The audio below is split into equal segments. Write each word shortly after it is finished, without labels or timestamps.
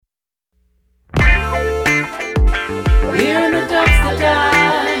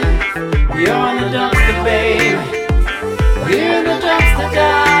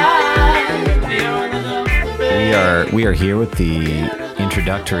are here with the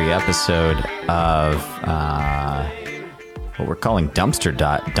introductory episode of what we're calling Dumpster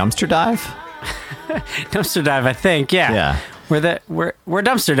Dive. Dumpster Dive? Dumpster Dive, I think. Yeah. Yeah. We're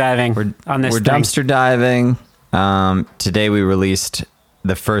dumpster diving on this. We're thing. dumpster diving. Today we released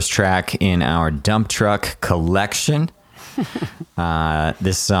the first track in our Dump Truck collection.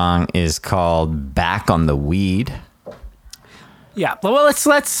 This song is called "Back on the Weed." Yeah. Well,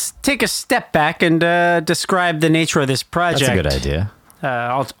 let's take a step back and describe the nature of this project. That's a good idea.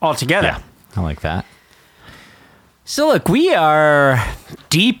 Altogether. Yeah, I like that. So look, we are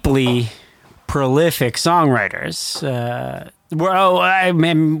deeply prolific songwriters.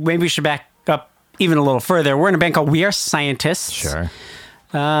 Maybe we should back up even a little further. We're in a band called We Are Scientists. Sure.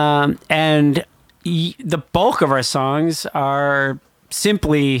 And the bulk of our songs are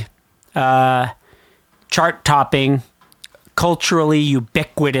simply chart-topping, culturally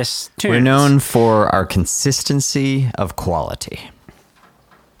ubiquitous tunes. We're known for our consistency of quality.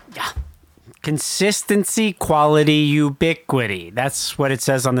 Yeah. Consistency, quality, ubiquity. That's what it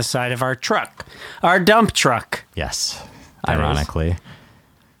says on the side of our truck. Our dump truck. Yes. That Ironically.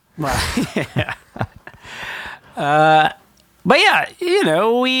 Well, yeah. But yeah, you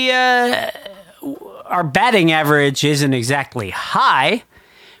know, our batting average isn't exactly high.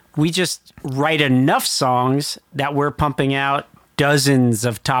 We just write enough songs that we're pumping out dozens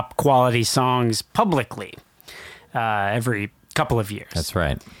of top quality songs publicly every couple of years. That's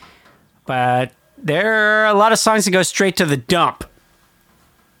right. But there are a lot of songs that go straight to the dump.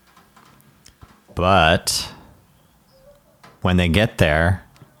 But when they get there,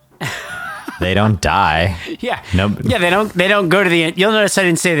 they don't die. Yeah. Nope. Yeah, they don't go to the, you'll notice I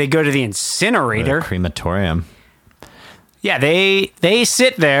didn't say they go to the incinerator. The crematorium. Yeah, they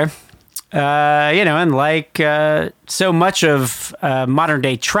sit there, and like so much of modern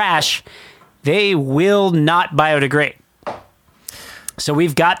day trash, they will not biodegrade. So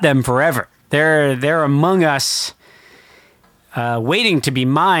we've got them forever. They're among us, waiting to be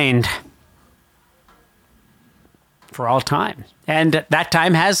mined for all time. And that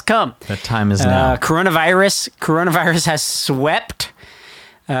time has come. That time is now. Coronavirus has swept.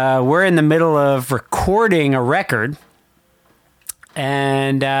 We're in the middle of recording a record.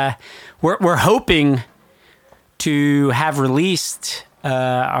 And we're hoping to have released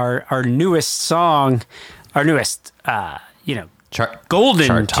our newest song, our newest golden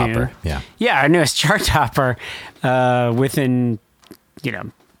chart tune. topper. Yeah, our newest chart topper within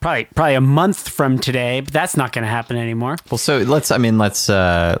probably a month from today, but that's not going to happen anymore. Well, so let's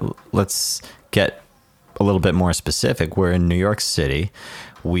get a little bit more specific. We're in New York City.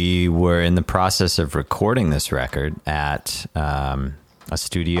 We were in the process of recording this record at a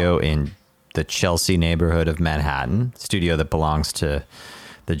studio in the Chelsea neighborhood of Manhattan, studio that belongs to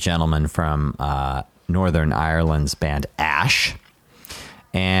the gentleman from Northern Ireland's band Ash.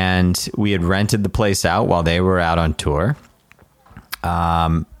 And we had rented the place out while they were out on tour.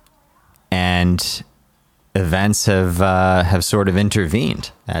 And events have sort of intervened,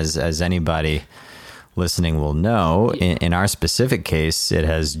 as anybody listening will know. In our specific case, it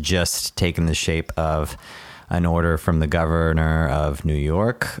has just taken the shape of an order from the governor of New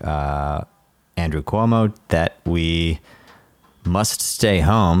York, Andrew Cuomo, that we must stay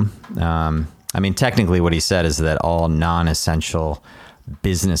home. Technically what he said is that all non-essential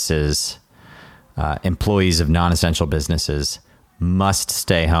businesses, employees of non-essential businesses must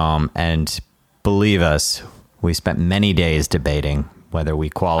stay home. And believe us, we spent many days debating whether we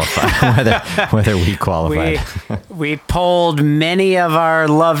qualify, whether we qualified. We polled many of our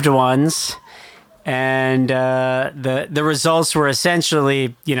loved ones, and the results were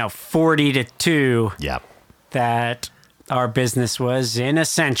essentially 40-2. Yep. That our business was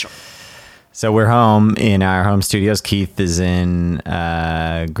inessential. So we're home in our home studios. Keith is in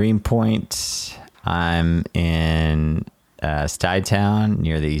Greenpoint. I'm in Stuytown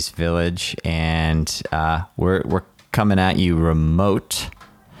near the East Village, and we're coming at you remote,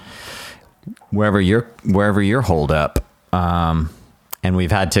 wherever you're holed up. And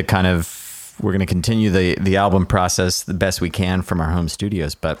we've had to we're going to continue the album process the best we can from our home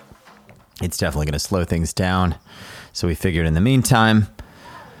studios, but it's definitely going to slow things down. So we figured in the meantime,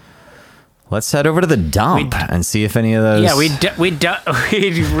 let's head over to the dump and see if any of those. Yeah, we'd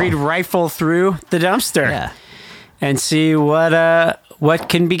rifle through the dumpster. Yeah. And see what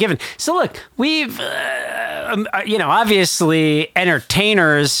can be given. So look, we've, obviously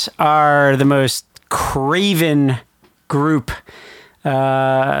entertainers are the most craven group,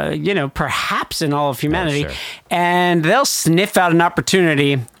 perhaps in all of humanity. Oh, sure. And they'll sniff out an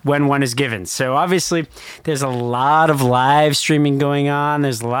opportunity when one is given. So obviously there's a lot of live streaming going on.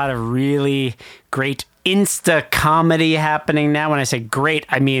 There's a lot of really great insta comedy happening now. When I say great,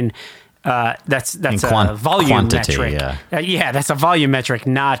 I mean that's a volume quantity, metric. Yeah, that's a volume metric,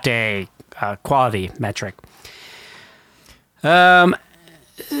 not a quality metric. So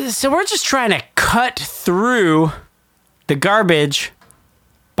we're just trying to cut through the garbage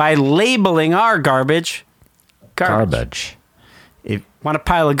by labeling our garbage. Want a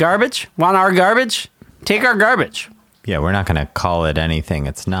pile of garbage? Want our garbage? Take our garbage. Yeah, we're not going to call it anything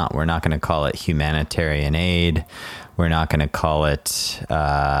it's not. We're not going to call it humanitarian aid. We're not going to call it,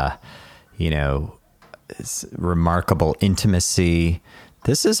 remarkable intimacy.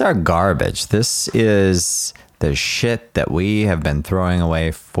 This is our garbage. This is the shit that we have been throwing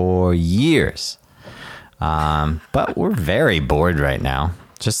away for years. But we're very bored right now,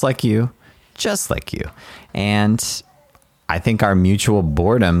 just like you. And I think our mutual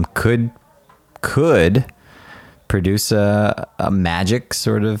boredom could produce a magic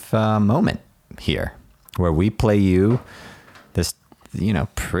sort of moment here where we play you this,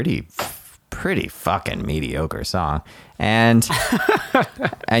 pretty fucking mediocre song. And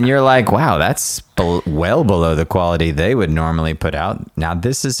and you're like, wow, that's well below the quality they would normally put out. Now,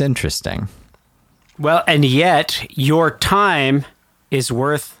 this is interesting. Well, and yet your time is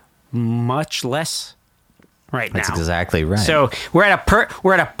worth much less right now. That's exactly right. So we're at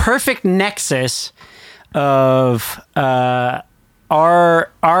a perfect nexus of our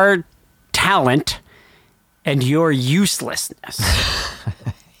talent and your uselessness.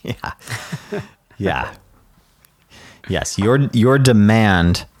 Yeah. Yes, your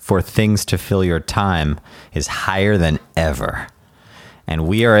demand for things to fill your time is higher than ever. And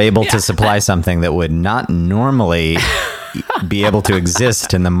we are able to supply something that would not normally be able to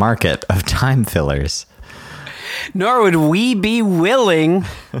exist in the market of time fillers. Nor would we be willing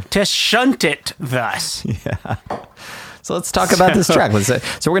to shunt it thus. Yeah. So let's talk about this track. So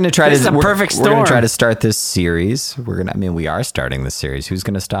we're going to try to. It's a perfect storm. We're going to try to start this series. We are starting this series. Who's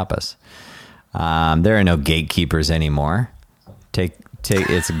going to stop us? There are no gatekeepers anymore.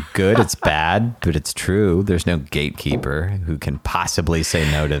 It's good, it's bad, but it's true. There's no gatekeeper who can possibly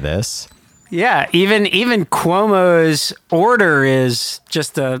say no to this. Yeah, even Cuomo's order is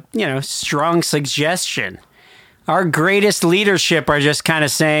just a strong suggestion. Our greatest leadership are just kind of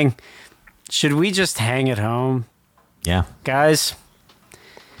saying, should we just hang at home? Yeah. Guys?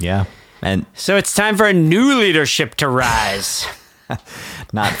 Yeah. And so it's time for a new leadership to rise.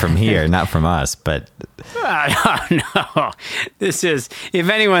 Not from here, not from us, but... No. This is... If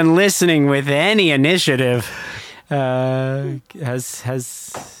anyone listening with any initiative has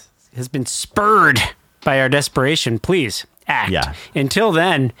been spurred by our desperation, please act. Yeah. Until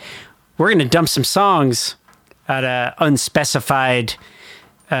then, we're going to dump some songs at a unspecified,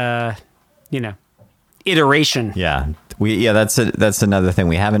 iteration. Yeah. That's another thing.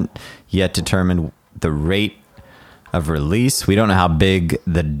 We haven't yet determined the rate of release. We don't know how big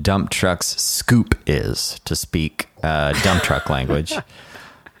the dump truck's scoop is, to speak dump truck language.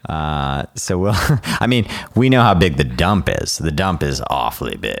 So we know how big the dump is. The dump is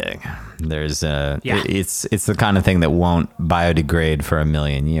awfully big. There's it's the kind of thing that won't biodegrade for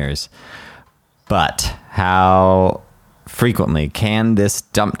 1,000,000 years. But how frequently can this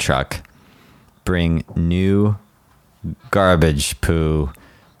dump truck bring new garbage poo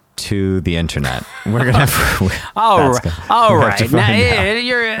to the internet? We're gonna have all right. Now,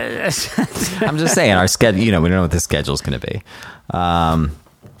 I'm just saying, our schedule. We don't know what the schedule is going to be.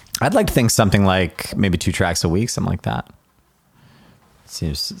 I'd like to think something like maybe 2 tracks a week, something like that.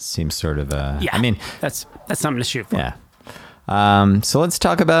 Seems sort of that's something to shoot for. Yeah. So let's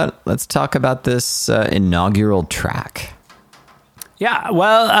talk about this inaugural track. Yeah.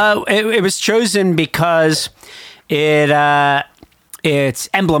 Well, it was chosen because it's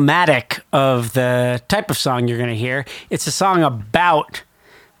emblematic of the type of song you're going to hear. It's a song about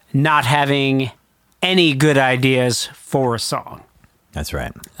not having any good ideas for a song. That's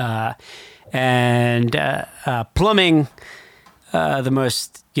right. And plumbing the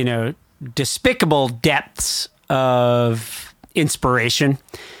most, despicable depths of inspiration,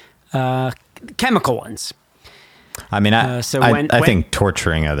 chemical ones. I think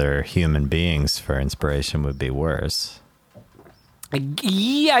torturing other human beings for inspiration would be worse.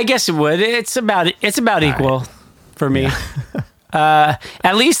 Yeah, I guess it would. It's about equal for me. Yeah.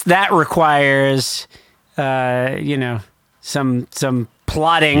 At least that requires, some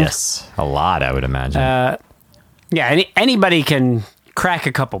plotting. Yes, a lot, I would imagine. Anybody can crack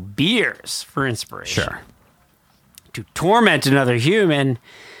a couple beers for inspiration. Sure. To torment another human,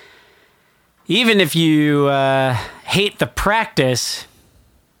 even if you hate the practice,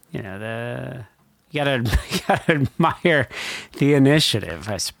 you gotta admire the initiative,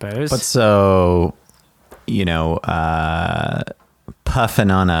 I suppose. But so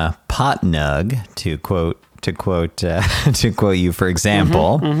puffing on a pot nug, to quote to quote you, for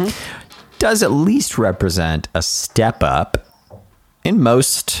example, does at least represent a step up in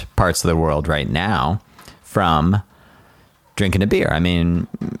most parts of the world right now from drinking a beer. I mean,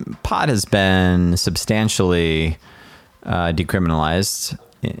 pot has been substantially decriminalized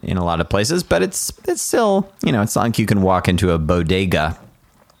in a lot of places, but it's still, it's not like you can walk into a bodega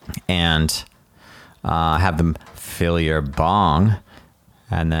and have them fill your bong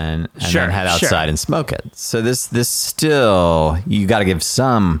and then head outside and smoke it. So this still, you got to give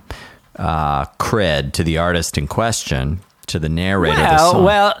some cred to the artist in question, to the narrator of the song.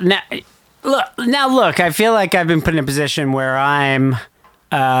 Well, look, I feel like I've been put in a position where I'm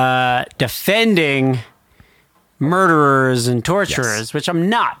defending murderers and torturers, which I'm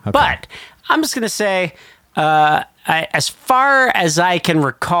not. Okay. But I'm just going to say, as far as I can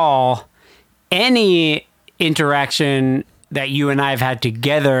recall, any interaction that you and I have had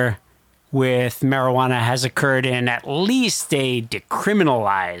together with marijuana has occurred in at least a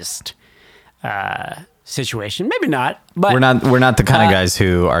decriminalized situation. Maybe not, but we're not the kind of guys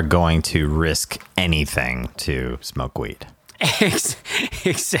who are going to risk anything to smoke weed.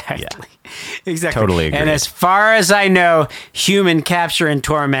 Exactly. Exactly. Totally agree. And as far as I know, human capture and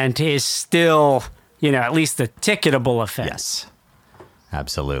torment is still, at least a ticketable offense. Yes.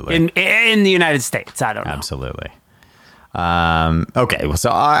 Absolutely. In the United States, I don't know. Absolutely. Okay, well, so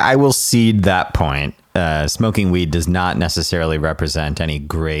I will cede that point. Smoking weed does not necessarily represent any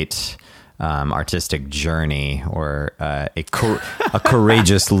great artistic journey or a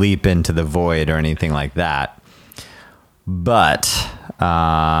courageous leap into the void or anything like that. But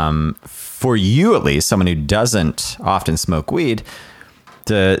for you, at least, someone who doesn't often smoke weed,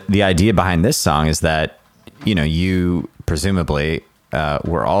 the idea behind this song is that, you presumably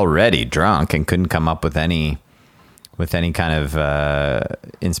were already drunk and couldn't come up with any kind of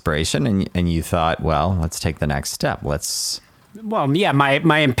inspiration, and you thought, well, let's take the next step.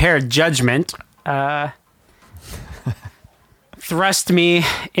 My impaired judgment thrust me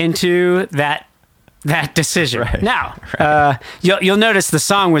into that decision. Right. Now, you'll notice the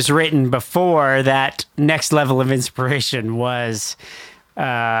song was written before that next level of inspiration was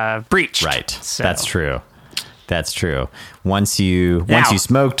breached. Right. So. That's true. Once you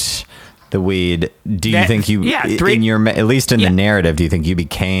smoked the weed, do you think you, at least in the narrative, do you think you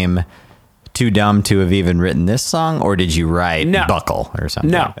became too dumb to have even written this song, or did you write Buckle or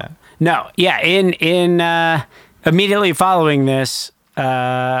something like that? No. Yeah. In immediately following this,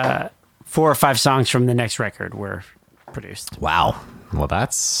 4 or 5 songs from the next record were produced. Wow. Well,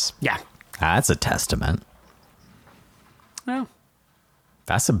 that's a testament. Well,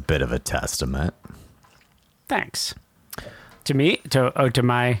 that's a bit of a testament. Thanks. To me, to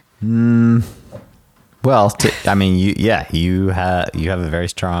my. Well, you have a very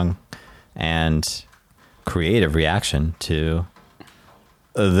strong and creative reaction to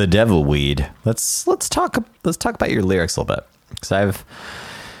the devil weed. Let's talk about your lyrics a little bit, because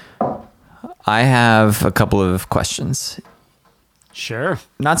I have a couple of questions. Sure.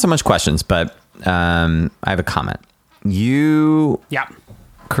 Not so much questions, but I have a comment.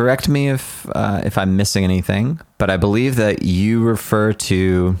 Correct me if I'm missing anything, but I believe that you refer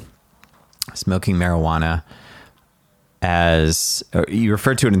to smoking marijuana you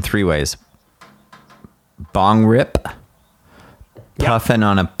refer to it in 3 ways: bong rip, puffing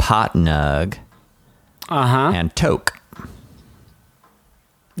on a pot nug, and toke.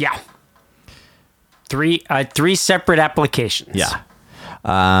 Yeah. 3 separate applications. Yeah.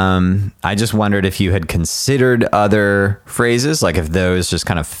 I just wondered if you had considered other phrases, like if those just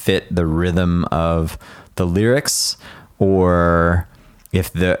kind of fit the rhythm of the lyrics, or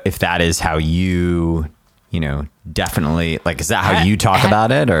if that is how you definitely, like, is that how you talk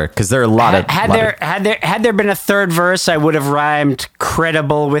about it, or because there are a lot of had there been a third verse, I would have rhymed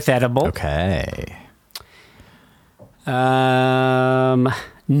credible with edible. Okay.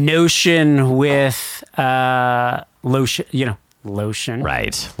 Notion with lotion, lotion.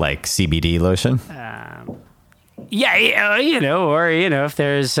 Right, like CBD lotion. Or if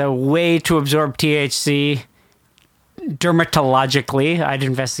there's a way to absorb THC dermatologically, I'd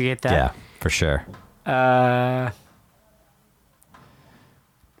investigate that. Yeah, for sure.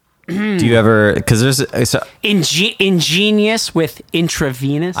 Do you ever, because there's ingenious with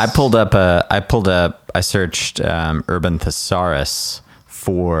intravenous? I searched urban thesaurus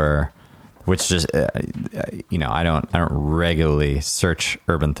for, which just I don't regularly search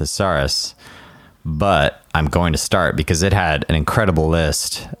urban thesaurus, but I'm going to start because it had an incredible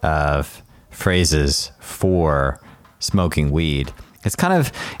list of phrases for smoking weed, It's kind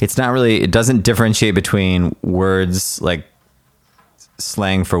of, it's not really, it doesn't differentiate between words like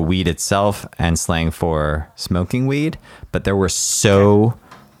slang for weed itself and slang for smoking weed, but there were so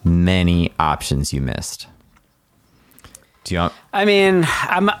many options you missed. Do you want, I mean,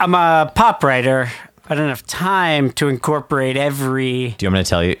 I'm a pop writer. I don't have time to incorporate every do you want me to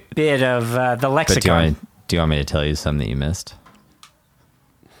tell you, bit of the but lexicon. do you want me to tell you something that you missed?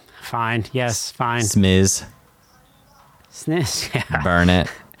 Fine. Yes, fine. Smiz, Sniz. Yeah. burn it,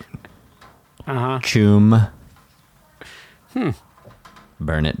 Uh-huh. choom,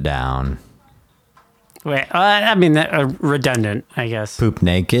 burn it down, Wait, I mean, redundant, I guess. poop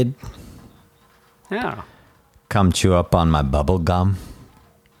naked, Oh. come chew up on my bubble gum,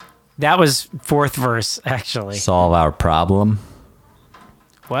 That was fourth verse, actually. solve our problem,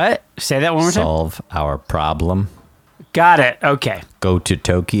 What? Say that one more time. solve our problem, Got it. Okay. go to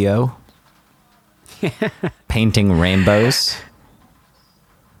Tokyo, painting rainbows,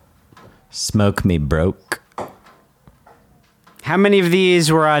 smoke me broke. How many of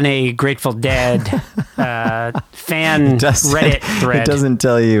these were on a Grateful Dead fan Reddit thread? It doesn't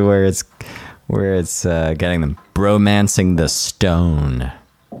tell you where it's getting them. Bromancing the stone.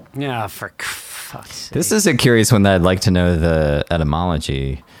 Yeah, for fuck's sake. This is a curious one that I'd like to know the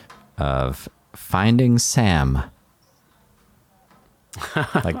etymology of finding Sam.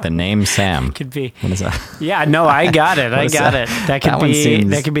 Like the name Sam. Could be. What is that? Yeah, no, I got it. I is got that? it. That could That one be seems-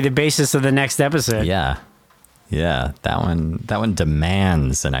 that could be the basis of the next episode. Yeah. Yeah, that one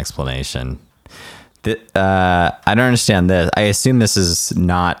demands an explanation. I don't understand this. I assume this is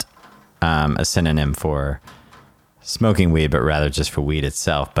not a synonym for smoking weed, but rather just for weed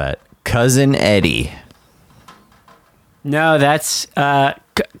itself. But Cousin Eddie. No, that's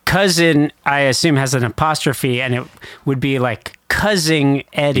cousin. I assume has an apostrophe, and it would be like cousin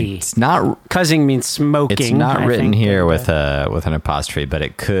Eddie. It's not. Cousin means smoking. It's not I written think, here but, with an apostrophe, but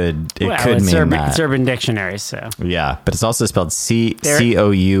it could. It well, could it's mean Urban, that. It's Urban Dictionary, so. Yeah, but it's also spelled Cousin.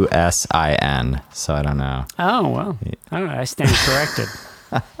 So I don't know. Oh well, I don't know. I stand corrected.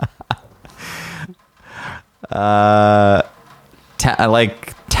 I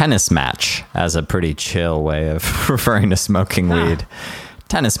like tennis match as a pretty chill way of referring to smoking weed.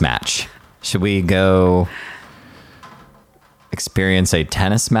 Tennis match. Should we go experience a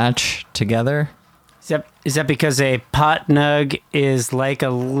tennis match together? Is that because a pot nug is like a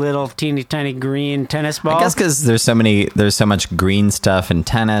little teeny tiny green tennis ball? I guess because there's so much green stuff in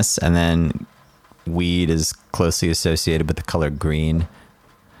tennis, and then weed is closely associated with the color green.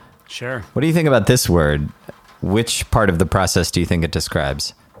 Sure. What do you think about this word? Which part of the process do you think it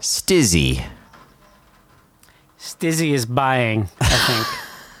describes? Stizzy. Stizzy is buying,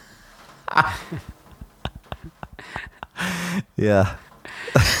 I think. Yeah.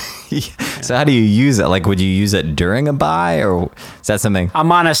 So how do you use it? Like, would you use it during a buy, or is that something?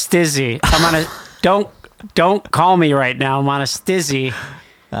 I'm on a stizzy. I'm on a don't call me right now. I'm on a stizzy.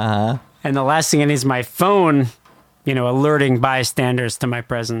 Uh-huh. And the last thing I need is my phone, alerting bystanders to my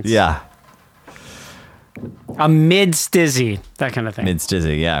presence. Yeah. A mid stizzy, that kind of thing. Mid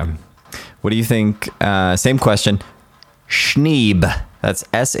stizzy, yeah. What do you think? Same question. Schneeb. That's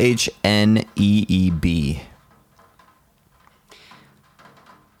Schneeb.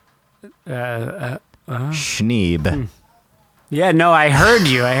 Schneeb. Yeah, no, I heard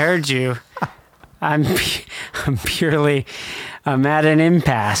you. I'm at an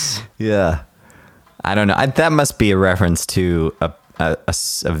impasse. Yeah. I don't know. That must be a reference to a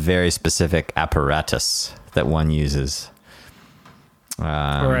very specific apparatus that one uses.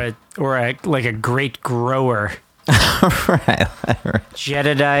 Or like a great grower. Right.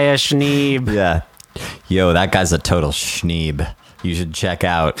 Jedediah Schneeb. Yeah. Yo, that guy's a total schneeb. You should check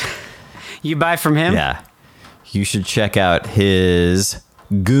out. You buy from him? Yeah. You should check out his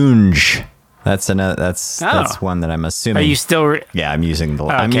Goonj. That's one that I'm assuming. Are you still? Yeah, I'm using the.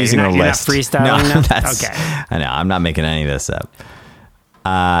 Okay, I'm using you're the not list. freestyling now? That's, Okay. I know. I'm not making any of this up.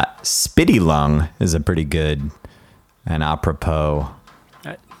 Spitty lung is a pretty good and apropos.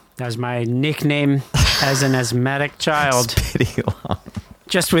 That was my nickname as an asthmatic child, Spitty lung.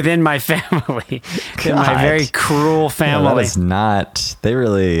 just within my family, in my God. very cruel Yeah, family. that is not. They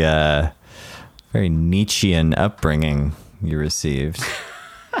really very Nietzschean upbringing you received.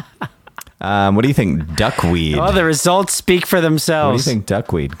 What do you think duckweed? Oh, the results speak for Where do you themselves. think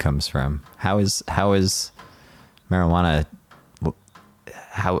duckweed comes from? How is marijuana?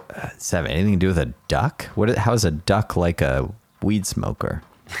 How does that have anything to do with a duck? How is a duck like a weed smoker?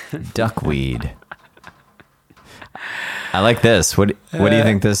 Duckweed. I like this. What do you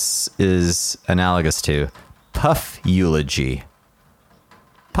think this is analogous to? Puff eulogy.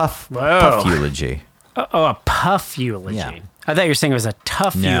 Puff Whoa. eulogy. Oh, a puff eulogy. Yeah. I thought you were saying it was a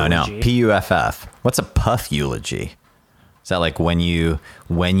tough eulogy. No, Puff. What's a puff eulogy? Is that like when you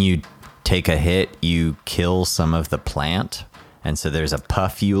take a hit, you kill some of the plant, and so there's a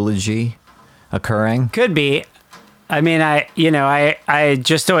puff eulogy occurring? Could be. I mean, I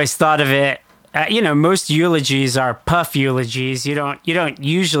just always thought of it. Most eulogies are puff eulogies. You don't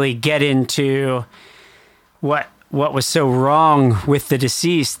usually get into what was so wrong with the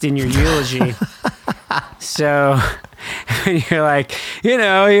deceased in your eulogy. So you're like, he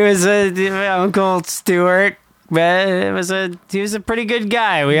was Uncle Stuart. But he was a pretty good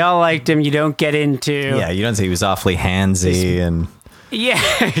guy. We all liked him. You don't get into... Yeah, you don't say he was awfully handsy and... Yeah,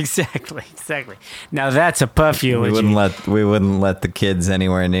 exactly. Now that's a puff eulogy. We wouldn't let the kids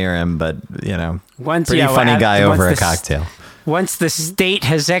anywhere near him, but, funny guy over a cocktail. Once the state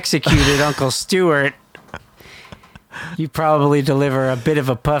has executed Uncle Stuart, you probably deliver a bit of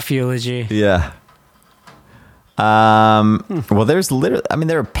a puff eulogy. Yeah. Well, there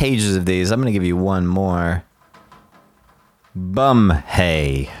are pages of these. I'm going to give you one more.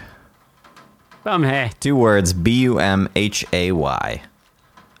 Bumhay. 2 words, Bumhay.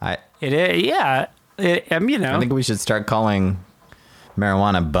 It is, yeah. I think we should start calling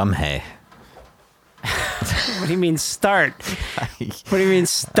marijuana Bumhay. What do you mean start? According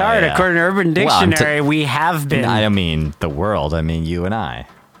to Urban Dictionary, we have been. I don't mean the world. I mean you and I.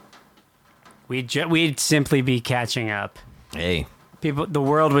 We'd simply be catching up. Hey. The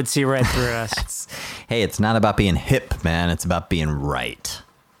world would see right through us. Hey, it's not about being hip, man. It's about being right.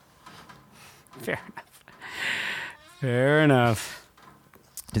 Fair enough.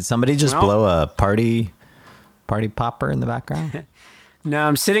 Did somebody just blow a party popper in the background? No,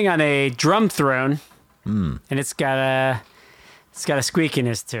 I'm sitting on a drum throne, and it's got a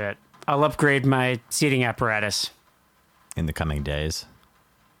squeakiness to it. I'll upgrade my seating apparatus in the coming days.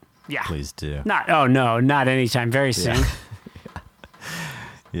 Yeah, please do. Not anytime very soon.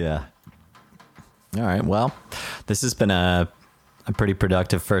 Yeah. All right. Well, this has been a pretty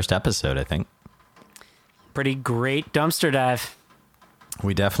productive first episode, I think. Pretty great dumpster dive.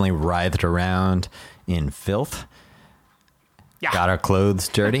 We definitely writhed around in filth. Yeah. Got our clothes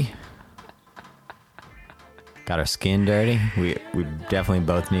dirty. Got our skin dirty. We definitely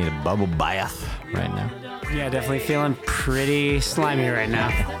both need a bubble bath right now. Yeah, definitely feeling pretty slimy right now.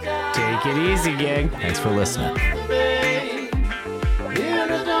 Take it easy, gang. Thanks for listening.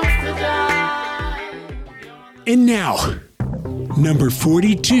 And now, number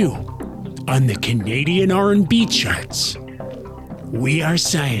 42 on the Canadian R&B charts. We Are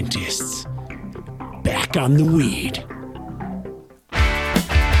Scientists. Back on the weed.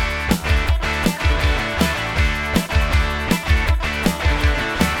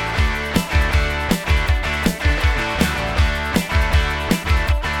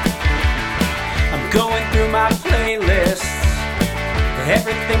 I'm going through my playlists.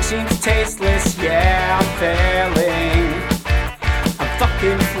 Everything seems tasteless, yeah, I'm failing. I'm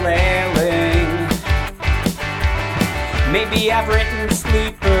fucking flailing. Maybe I've written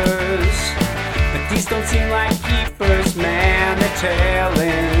sleepers, but these don't seem like keepers, man, they're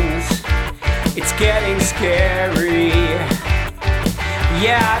tailings. It's getting scary.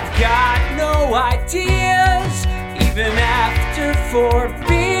 Yeah, I've got no ideas, even after 4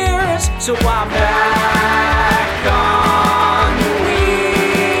 beers, so I'm back on the weed.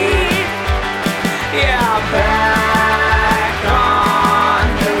 Yeah, I'm back on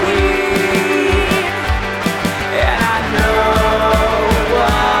the weed, and I know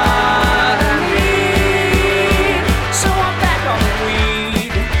what I need, so I'm back on the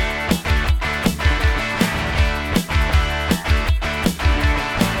weed.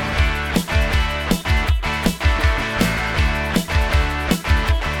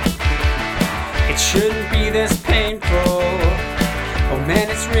 It shouldn't be this painful. Oh man,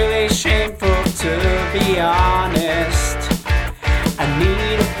 it's really shameful to be honest. I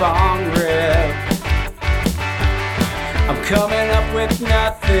need a bong rip. I'm coming up with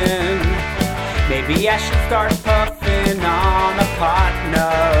nothing. Maybe I should start puffing on a pot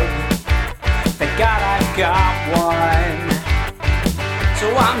nug. Thank God I've got one. So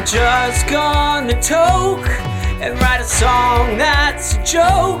I'm just gonna toke and write a song that's a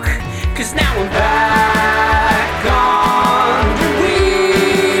joke. 'Cause now I'm back on